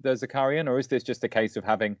Michel Zakarian, or is this just a case of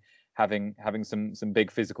having some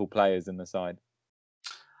big physical players in the side?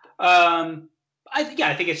 I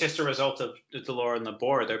think it's just a result of Delors and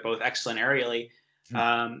Laborde. They're both excellent aerially,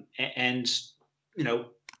 and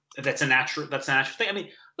that's a natural thing. I mean,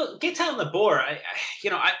 look, Gaetan Laborde.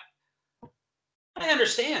 I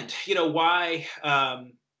understand. Why?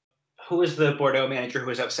 Who is the Bordeaux manager who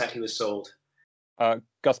was upset he was sold?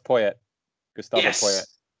 Gustavo yes. Poyet.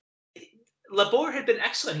 Laborde had been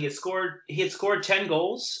excellent. He had scored 10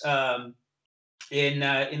 goals in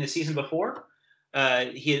the season before.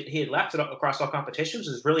 He had left across all competitions.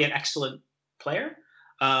 Was really an excellent player,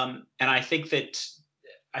 and I think that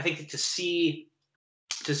to see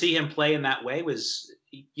him play in that way was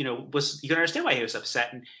you can understand why he was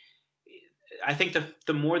upset. And I think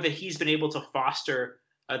the more that he's been able to foster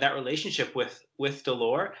that relationship with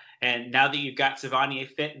Delors, and now that you've got Savanier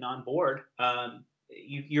fit and on board,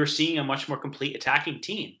 you're seeing a much more complete attacking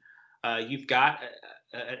team. You've got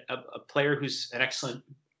a player who's an excellent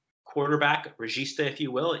quarterback, regista, if you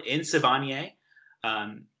will, in Savanier,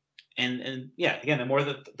 and yeah, again, the more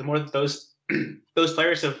that those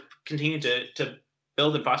players have continued to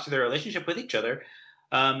build and foster their relationship with each other,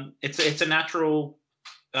 it's a natural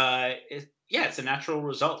it's a natural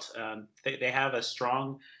result. They have a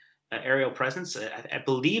strong aerial presence. I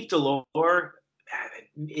believe Delors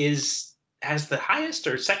has the highest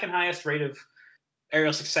or second highest rate of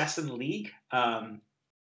aerial success in the league. I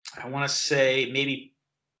want to say maybe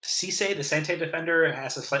Cisse, the Sainte defender,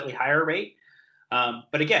 has a slightly higher rate.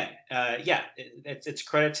 But again, it's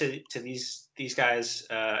credit to these guys'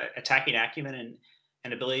 attacking acumen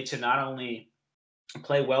and ability to not only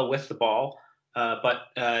play well with the ball,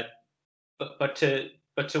 but to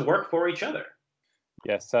work for each other.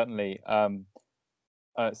 Yes, certainly.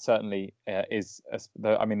 Certainly is.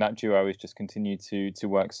 I mean, that duo has just continued to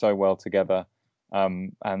work so well together.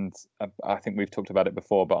 And I think we've talked about it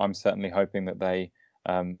before, but I'm certainly hoping that they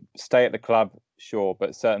stay at the club, sure,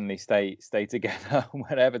 but certainly stay together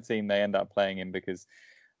whatever team they end up playing in, because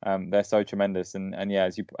They're so tremendous, and yeah,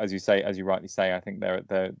 as you rightly say, I think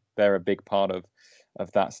they're a big part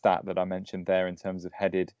of that stat that I mentioned there in terms of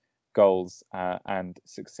headed goals and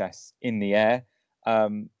success in the air.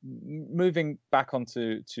 Moving back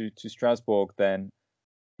onto to Strasbourg, then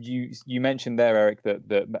you mentioned there, Eric,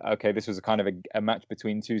 that okay, this was a kind of a match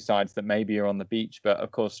between two sides that maybe are on the beach, but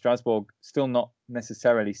of course Strasbourg still not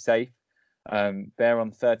necessarily safe. They're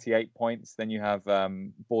on 38 points. Then you have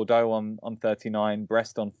Bordeaux on 39,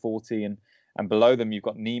 Brest on 40, and below them you've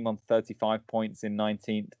got Nîmes on 35 points in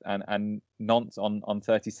 19th, and Nantes on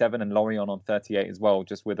 37, and Lorient on 38 as well,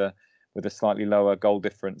 just with a slightly lower goal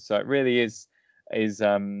difference. So it really is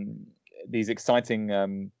these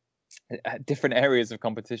exciting different areas of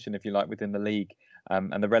competition, if you like, within the league.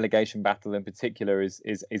 And the relegation battle in particular is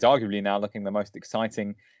arguably now looking the most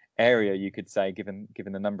exciting area, you could say, given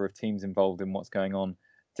the number of teams involved in what's going on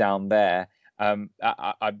down there.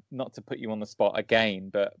 I not to put you on the spot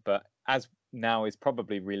again, but as now is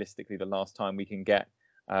probably realistically the last time we can get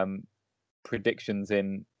predictions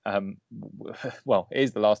in. Well, it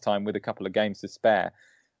is the last time with a couple of games to spare.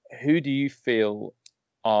 Who do you feel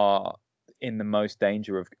are in the most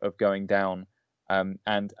danger of going down,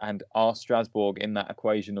 and are Strasbourg in that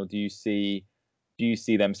equation, or do you see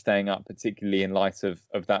them staying up, particularly in light of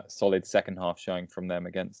that solid second half showing from them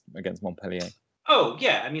against Montpellier? Oh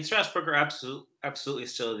yeah, I mean Strasbourg are absolutely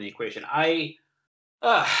still in the equation.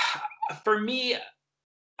 For me,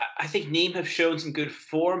 I think Nîmes have shown some good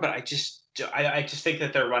form, but I just think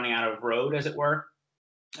that they're running out of road, as it were.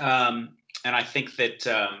 And I think that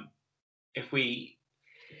if we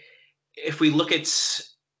look at,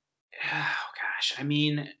 oh gosh, I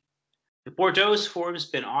mean, Bordeaux's form has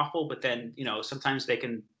been awful, but then sometimes they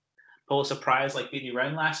can pull a surprise like beating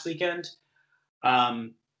Rennes last weekend. I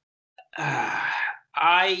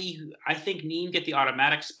think Nîmes get the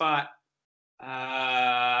automatic spot, and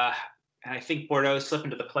I think Bordeaux slip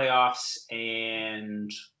into the playoffs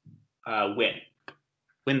and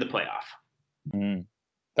win the playoff. Mm.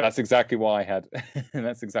 That's exactly what I had.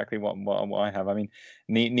 That's exactly what I have. I mean,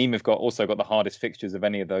 Nîmes have also got the hardest fixtures of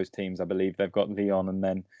any of those teams. I believe they've got Lyon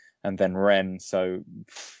and then Rennes. So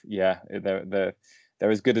yeah, they're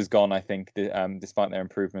as good as gone, I think, despite their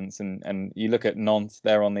improvements. And you look at Nantes,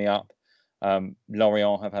 they're on the up.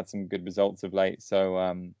 Lorient have had some good results of late. So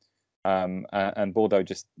and Bordeaux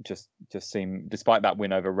just seem, despite that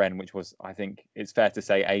win over Rennes, which was, I think it's fair to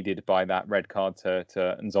say, aided by that red card to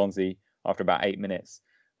Nzonzi after about 8 minutes.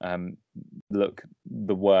 Look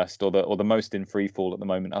the worst or the most in free fall at the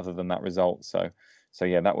moment, other than that result. So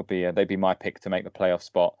yeah, that would be they'd be my pick to make the playoff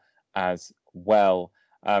spot as well.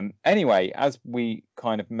 Anyway, as we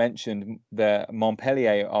kind of mentioned, the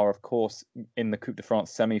Montpellier are of course in the Coupe de France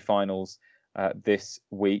semi-finals this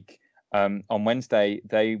week. On Wednesday,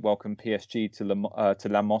 they welcome PSG to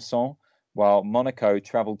La Mosson, while Monaco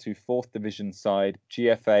travel to 4th division side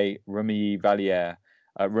GFA Rumilly-Vallière.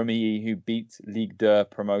 Rumilly, who beat Ligue 2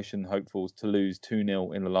 promotion hopefuls Toulouse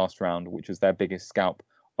 2-0 in the last round, which was their biggest scalp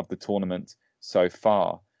of the tournament so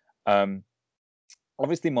far.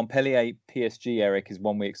 Obviously, Montpellier PSG, Eric, is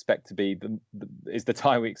one we expect to be is the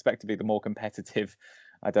tie we expect to be the more competitive.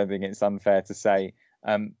 I don't think it's unfair to say.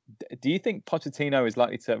 Do you think Pochettino is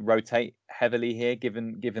likely to rotate heavily here,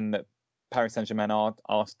 given that Paris Saint-Germain are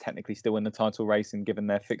technically still in the title race, and given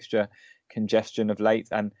their fixture congestion of late?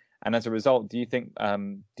 And as a result, do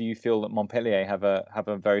you feel that Montpellier have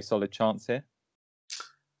a very solid chance here?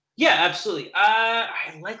 Yeah, absolutely.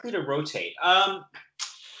 I'm likely to rotate.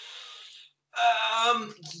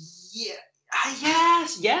 Yeah,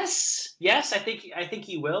 yes. I think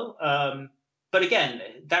he will. But again,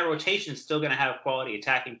 that rotation is still going to have quality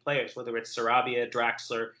attacking players, whether it's Sarabia,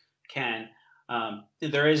 Draxler, Can.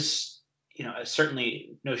 There is,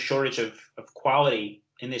 certainly no shortage of quality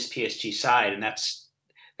in this PSG side, and that's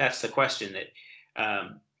the question. That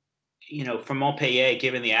for Montpellier,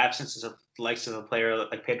 given the absences of the likes of a player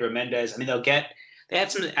like Pedro Mendes, I mean, they had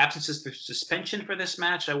some absences through suspension for this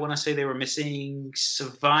match. I want to say they were missing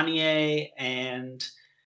Savanier and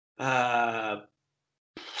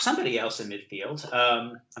somebody else in midfield.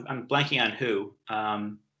 I'm blanking on who.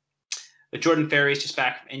 But Jordan Ferry is just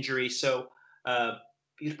back from injury, so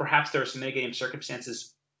perhaps there are some mitigating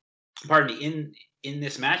circumstances, pardon me, in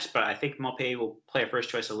this match. But I think Montpellier will play a first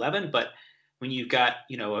choice 11. But when you've got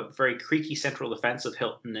a very creaky central defense of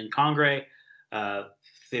Hilton and Congre,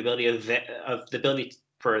 the ability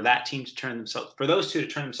for that team for those two to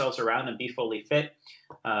turn themselves around and be fully fit,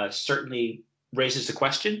 certainly raises the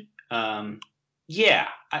question. Yeah,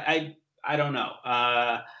 I don't know.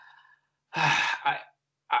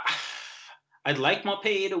 I'd like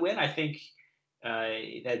Montpellier to win. I think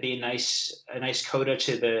That'd be a nice coda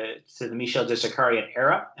to the Michel de Zakarian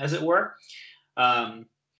era, as it were.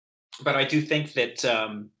 But I do think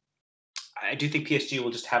PSG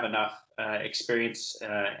will just have enough experience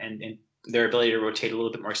and their ability to rotate a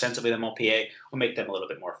little bit more extensively than Montpellier will make them a little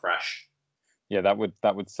bit more fresh. Yeah, that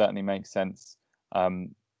would certainly make sense.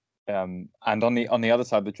 And on the other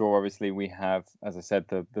side of the draw, obviously we have, as I said,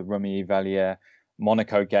 the Rumilly Valliere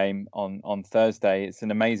Monaco game on Thursday. It's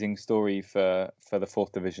an amazing story for the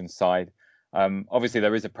fourth division side. Obviously,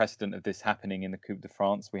 there is a precedent of this happening in the Coupe de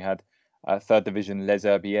France. We had third division Les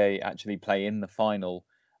Herbiers actually play in the final,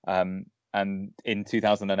 and in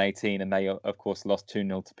 2018, and they of course lost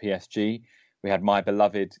 2-0 to PSG. We had my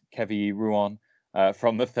beloved Quevilly Rouen.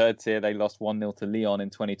 From the third tier, they lost 1-0 to Lyon in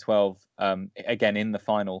 2012, again in the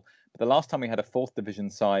final. But the last time we had a fourth division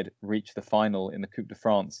side reach the final in the Coupe de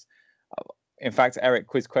France, in fact, Eric,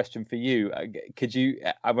 quiz question for you: could you?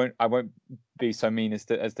 I won't be so mean as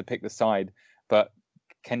to pick the side, but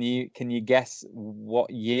can you guess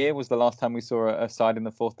what year was the last time we saw a side in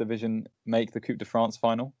the fourth division make the Coupe de France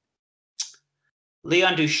final?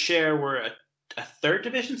 Lyon Duchère were a third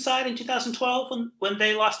division side in 2012 when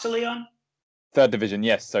they lost to Lyon. Third division,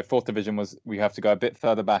 yes. So fourth division we have to go a bit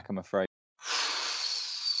further back, I'm afraid.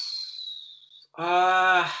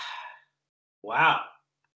 Wow.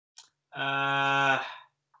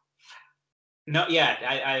 No,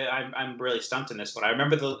 yeah, I'm really stumped in this one. I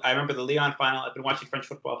remember the Lyon final. I've been watching French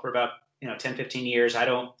football for about 10, 15 years.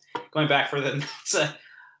 Going back further than that's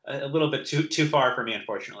a little bit too far for me,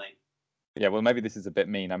 unfortunately. Yeah, well, maybe this is a bit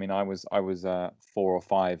mean. I mean, I was 4 or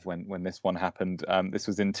 5 when this one happened. This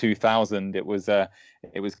was in 2000. It was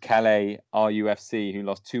Calais RUFC who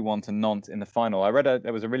lost 2-1 to Nantes in the final. I read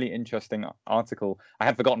there was a really interesting article. I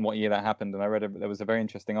had forgotten what year that happened, and I read there was a very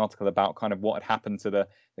interesting article about kind of what had happened to the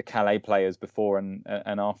Calais players before and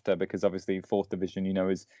after, because obviously fourth division,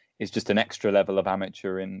 is just an extra level of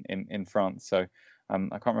amateur in France. So I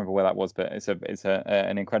can't remember where that was, but it's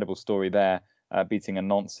an incredible story there. Beating a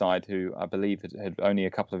Nantes side who I believe had only a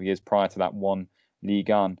couple of years prior to that won Ligue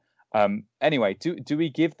 1. Anyway, do we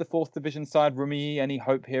give the fourth division side Rumilly any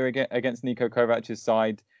hope here against Niko Kovac's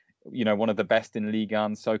side? One of the best in Ligue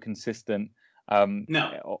 1, so consistent.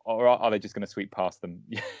 No, or are they just going to sweep past them?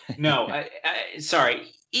 No,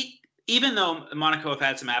 sorry. Even though Monaco have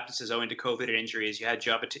had some absences owing to COVID and injuries, you had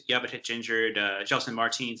Jovetic injured, Gelson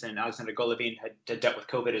Martins and Alexander Golovin had dealt with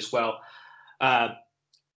COVID as well.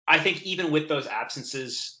 I think even with those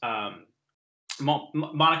absences,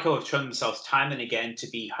 Monaco have shown themselves time and again to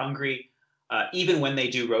be hungry, even when they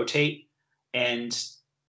do rotate. And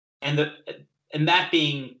that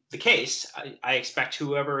being the case, I expect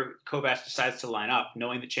whoever Kovac decides to line up,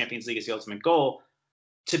 knowing that Champions League is the ultimate goal,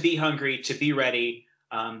 to be hungry, to be ready,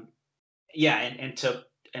 and to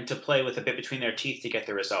play with a bit between their teeth to get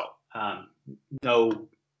the result. No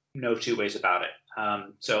two ways about it.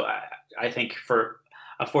 So I think for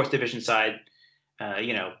a fourth division side,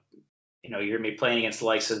 you're going to be playing against the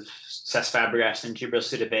likes of Cesc Fabregas and Djibril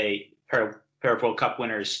Sidibe, pair of World Cup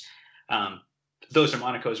winners. Those are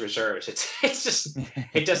Monaco's reserves. It's just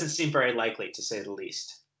it doesn't seem very likely, to say the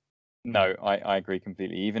least. No, I agree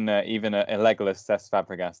completely. Even a legless Cesc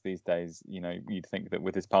Fabregas these days, you'd think that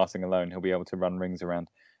with his passing alone, he'll be able to run rings around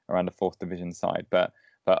a fourth division side. But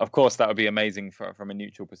of course, that would be amazing from a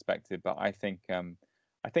neutral perspective. But I think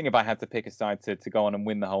if I had to pick a side to go on and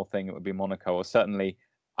win the whole thing, it would be Monaco, or certainly,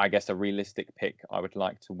 I guess, a realistic pick. I would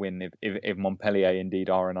like to win if Montpellier indeed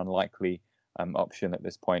are an unlikely option at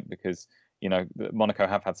this point, because Monaco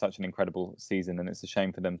have had such an incredible season, and it's a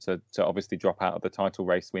shame for them to obviously drop out of the title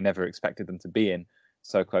race. We never expected them to be in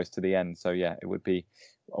so close to the end. So yeah, it would be.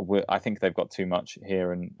 I think they've got too much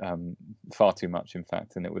here, and far too much, in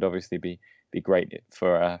fact. And it would obviously be great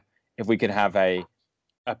for if we could have a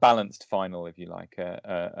balanced final, if you like,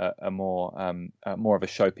 a more of a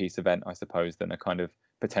showpiece event, I suppose, than a kind of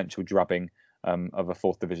potential drubbing of a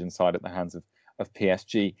fourth division side at the hands of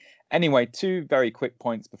PSG. Anyway, two very quick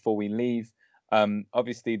points before we leave.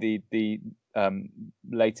 Obviously, the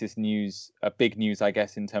latest news, big news, I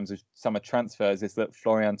guess, in terms of summer transfers, is that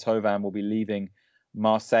Florian Thauvin will be leaving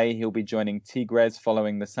Marseille. He'll be joining Tigres,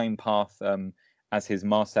 following the same path as his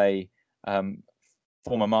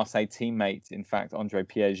former Marseille teammate, in fact,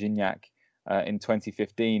 André-Pierre Gignac, in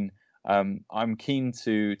 2015. I'm keen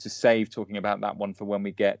to save talking about that one for when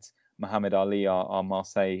we get Mohamed Ali, our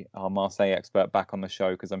Marseille expert, back on the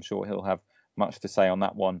show, because I'm sure he'll have much to say on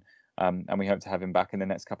that one. And we hope to have him back in the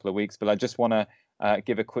next couple of weeks. But I just want to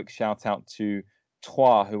give a quick shout out to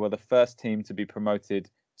Troyes, who are the first team to be promoted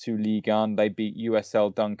to Ligue 1. They beat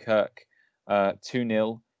USL Dunkirk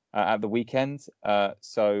 2-0 at the weekend.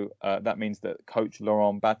 So that means that coach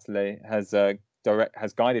Laurent Battelet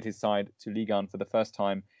has guided his side to Ligue 1 for the first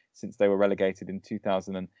time since they were relegated in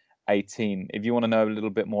 2018. If you want to know a little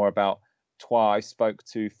bit more about Troyes, I spoke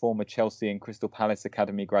to former Chelsea and Crystal Palace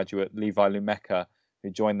Academy graduate Levi Lumeka, who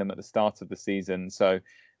joined them at the start of the season. So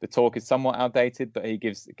the talk is somewhat outdated, but he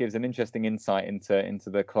gives an interesting insight into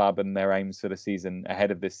the club and their aims for the season ahead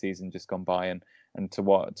of this season just gone by, and to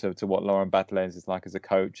what Laurent Battelet is like as a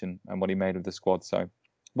coach and what he made of the squad. So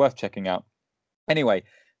worth checking out. Anyway,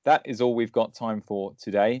 that is all we've got time for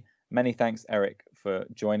today. Many thanks, Eric, for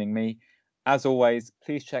joining me. As always,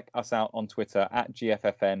 please check us out on Twitter at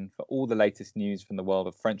GFFN for all the latest news from the world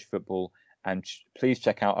of French football. And please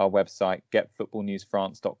check out our website,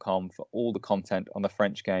 getfootballnewsfrance.com, for all the content on the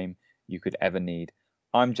French game you could ever need.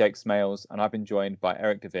 I'm Jake Smales, and I've been joined by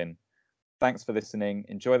Eric Devin. Thanks for listening.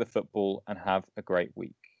 Enjoy the football and have a great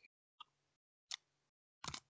week.